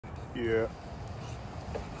Yeah.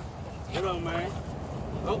 Hold on, man.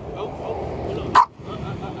 Hold on.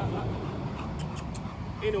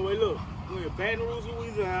 Anyway, look, we're in Baton Rouge,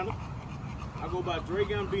 Louisiana. I go by Dre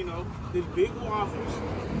Gambino. This big waffles.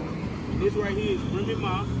 And this right here is Remy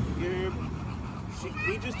Ma.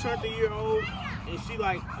 He just turned a year old, and she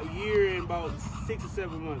like a year and about 6 or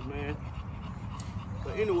 7 months, man.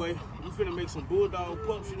 But anyway, we finna make some Bulldog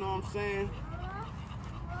pups, you know what I'm saying?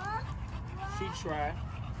 She tried.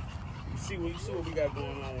 You see what we got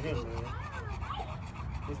going on here, man.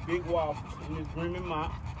 This big waffles and this Remy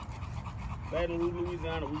Ma. Baton Rouge,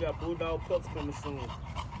 Louisiana. We got Bulldog pups coming soon.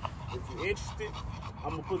 If you're interested,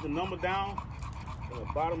 I'm gonna put the number down in the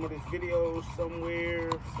bottom of this video somewhere.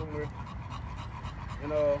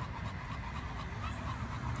 And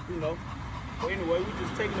you know. But anyway, we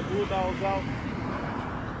just taking the Bulldogs out.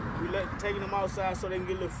 We taking them outside so they can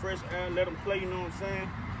get a little fresh air and let them play, you know what I'm saying?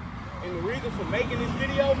 And the reason for making this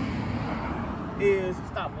video is,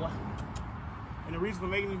 stop boy. And the reason for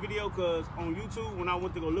making this video, cause on YouTube, when I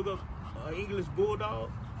went to go look up English Bulldog,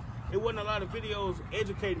 it wasn't a lot of videos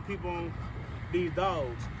educating people on these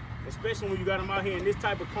dogs. Especially when you got them out here in this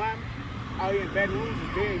type of climate. Out here in Baton Rouge,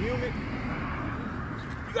 it's very humid.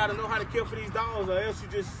 You gotta know how to care for these dogs, or else you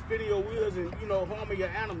just spinning your wheels and, you know, harming your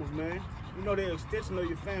animals, man. You know they're an extension of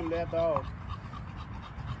your family after all.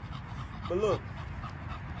 But look,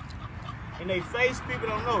 in their face, people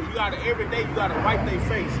don't know. You gotta, every day, you gotta wipe their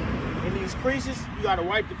face. In these creases, you gotta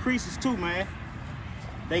wipe the creases too, man.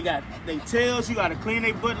 They got their tails, you gotta clean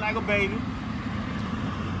their butt like a baby.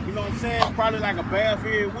 You know what I'm saying? Probably like a bath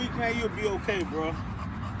every week, man. You'll be okay, bro.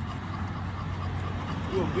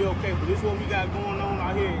 You'll be okay. But this is what we got going on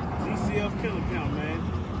out here at GCF Killer Camp, man.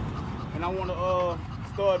 And I wanna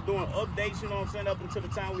start doing updates, you know what I'm saying, up until the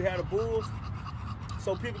time we had the bulls,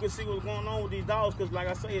 so people can see what's going on with these dogs. Because like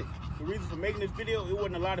I said, the reason for making this video, it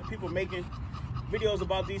wasn't a lot of people making videos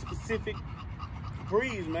about these specific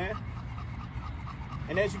breeds, man.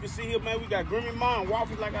 And as you can see here, man, we got Remy Ma and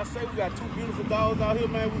Waffles. Like I said, we got two beautiful dogs out here,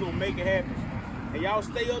 man. We're gonna make it happen. And y'all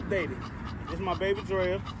stay updated. This is my baby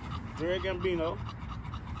Dre Gambino.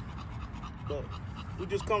 But we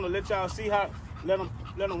just come to let y'all see how, let them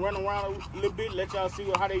run around a little bit, let y'all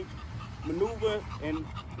see how they maneuver. And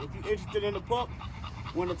if you're interested in the pup,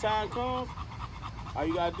 when the time comes, all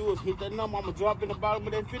you gotta do is hit that number. I'm gonna drop in the bottom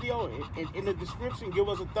of that video, and in the description, give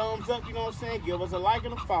us a thumbs up, you know what I'm saying? Give us a like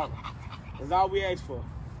and a follow. That's all we ask for.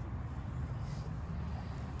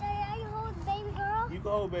 Daddy, you hold baby girl? You can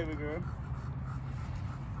hold baby girl.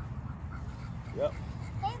 Yep.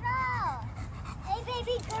 Hey girl! Hey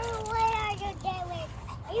baby girl, what are you doing?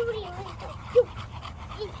 Are you really cute?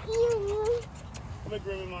 Come here,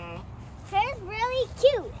 Remy Ma. Hers really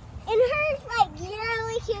cute. And hers like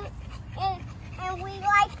really cute. And we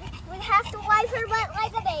have to wipe her butt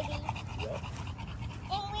like a baby. Yep.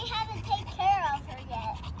 And we haven't taken care of her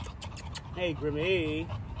yet. Hey, Grimmy.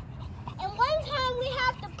 And one time we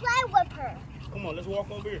have to play with her. Come on, let's walk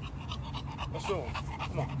over here. Let's show him.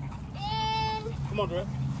 Come on. And Come on, Dre.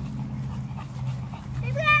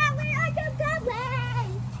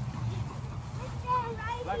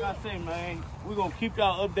 Like I say, man, we're going to keep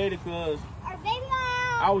y'all updated because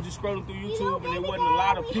I was just scrolling through YouTube and there wasn't a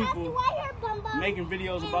lot of people making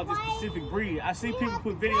videos about this specific breed. I see people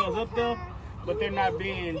put videos up there, but they're not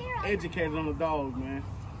being educated on the dogs, man.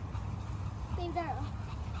 Baby girl,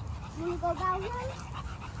 you want to go down here?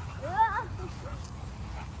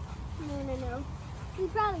 No. We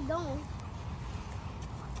probably don't.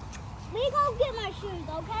 We go get my shoes,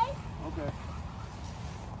 okay? Okay.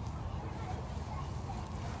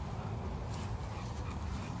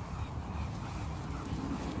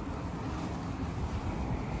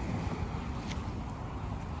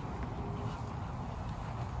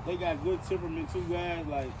 They got good temperament too, guys.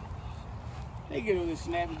 Like, they get a little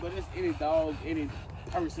snappy, but it's any dog, any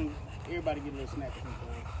person, everybody get a little snappy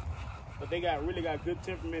sometimes. But they really got good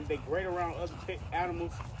temperament. They great around other pet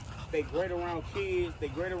animals. They great around kids. They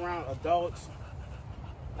great around adults.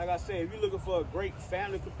 Like I said, if you're looking for a great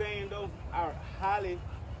family companion, though, I highly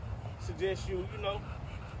suggest you know,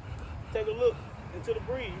 take a look into the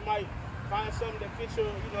breed. You might find something that fits your,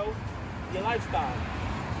 you know, your lifestyle.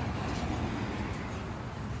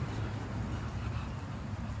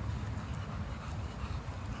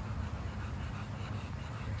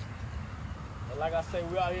 But like I say,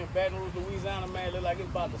 we're out here in Baton Rouge, Louisiana, man. It look like it's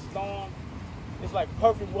about to storm. It's like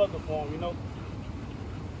perfect weather for them, you know.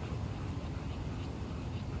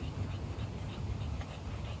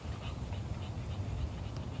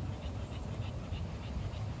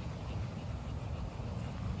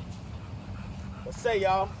 But say,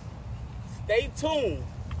 y'all, stay tuned.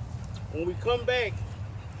 When we come back,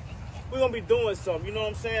 we're gonna be doing something, you know what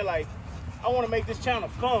I'm saying? Like, I wanna make this channel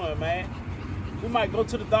fun, man. We might go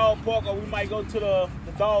to the dog park or we might go to the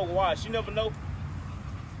dog wash. You never know.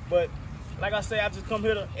 But like I say, I just come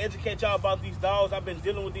here to educate y'all about these dogs. I've been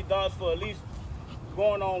dealing with these dogs for at least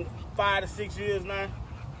going on 5 to 6 years now.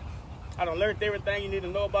 I done learned everything you need to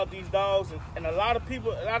know about these dogs. And a lot of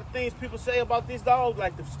things people say about these dogs,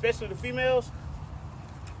 like especially the females,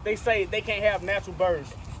 they say they can't have natural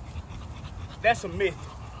births. That's a myth.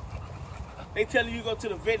 They tell you go to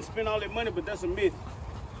the vet and spend all that money, but that's a myth.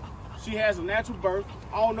 She has a natural birth.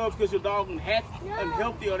 I don't know if because your dog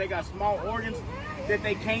unhealthy or they got small organs that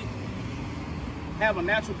they can't have a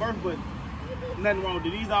natural birth, but nothing wrong with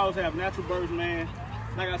it. These dogs have natural births, man.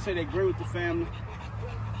 Like I said, they grew with the family.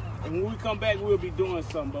 And when we come back, we'll be doing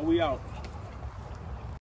something, but we out.